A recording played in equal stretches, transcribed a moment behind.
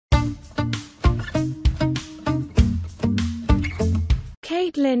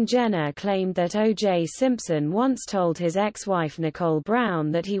Caitlyn Jenner claimed that O J Simpson once told his ex-wife Nicole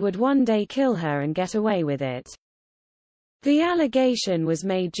Brown that he would one day kill her and get away with it. The allegation was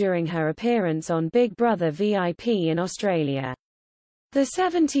made during her appearance on Big Brother VIP in Australia. The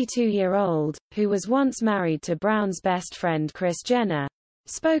 72-year-old, who was once married to Brown's best friend Kris Jenner,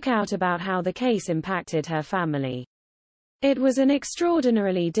 spoke out about how the case impacted her family. "It was an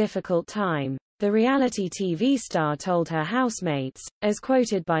extraordinarily difficult time," the reality TV star told her housemates, as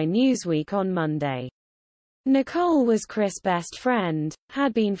quoted by Newsweek on Monday. Nicole was Kris' best friend,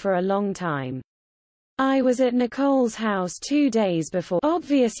 had been for a long time. "I was at Nicole's house 2 days before.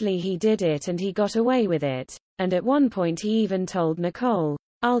 Obviously he did it and he got away with it, and at one point he even told Nicole,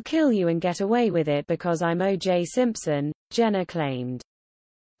 'I'll kill you and get away with it because I'm O J Simpson,'" Jenner claimed.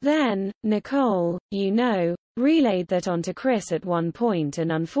 Then, Nicole, relayed that onto Kris at one point,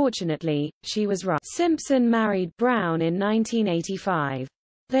 and unfortunately, she was right. Simpson married Brown in 1985.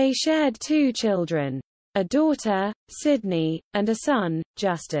 They shared 2 children, a daughter, Sydney, and a son,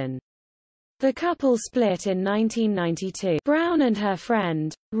 Justin. The couple split in 1992. Brown and her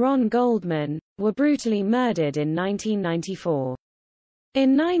friend, Ron Goldman, were brutally murdered in 1994.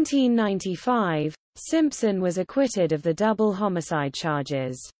 In 1995, Simpson was acquitted of the double homicide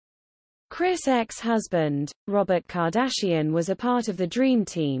charges. Kris' ex-husband, Robert Kardashian, was a part of the Dream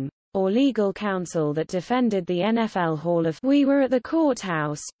Team, or legal counsel that defended the NFL Hall of Fame. "We were at the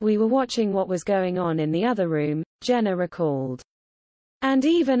courthouse, we were watching what was going on in the other room," Jenner recalled. "And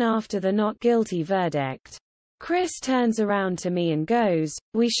even after the not guilty verdict, Kris turns around to me and goes,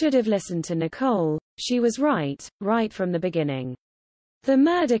 'We should have listened to Nicole, she was right from the beginning.'" The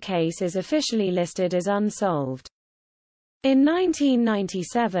murder case is officially listed as unsolved. In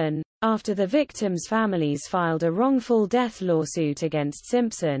 1997, after the victims' families filed a wrongful death lawsuit against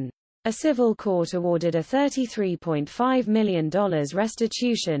Simpson, a civil court awarded a $33.5 million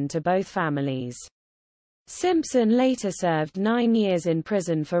restitution to both families. Simpson later served 9 years in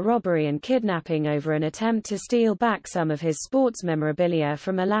prison for robbery and kidnapping over an attempt to steal back some of his sports memorabilia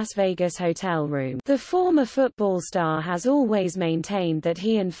from a Las Vegas hotel room. The former football star has always maintained that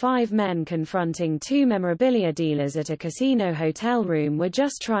he and 5 men confronting 2 memorabilia dealers at a casino hotel room were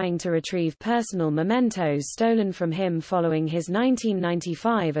just trying to retrieve personal mementos stolen from him following his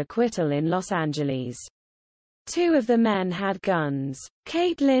 1995 acquittal in Los Angeles. 2 of the men had guns.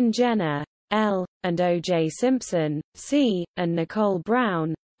 Caitlyn Jenner, L, and O J Simpson, C, and Nicole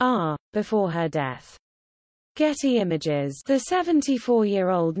Brown, R, before her death. Getty Images. The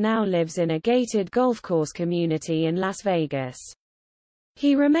 74-year-old now lives in a gated golf course community in Las Vegas.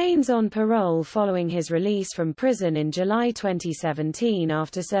 He remains on parole following his release from prison in July 2017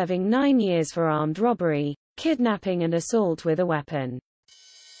 after serving 9 years for armed robbery, kidnapping and assault with a weapon.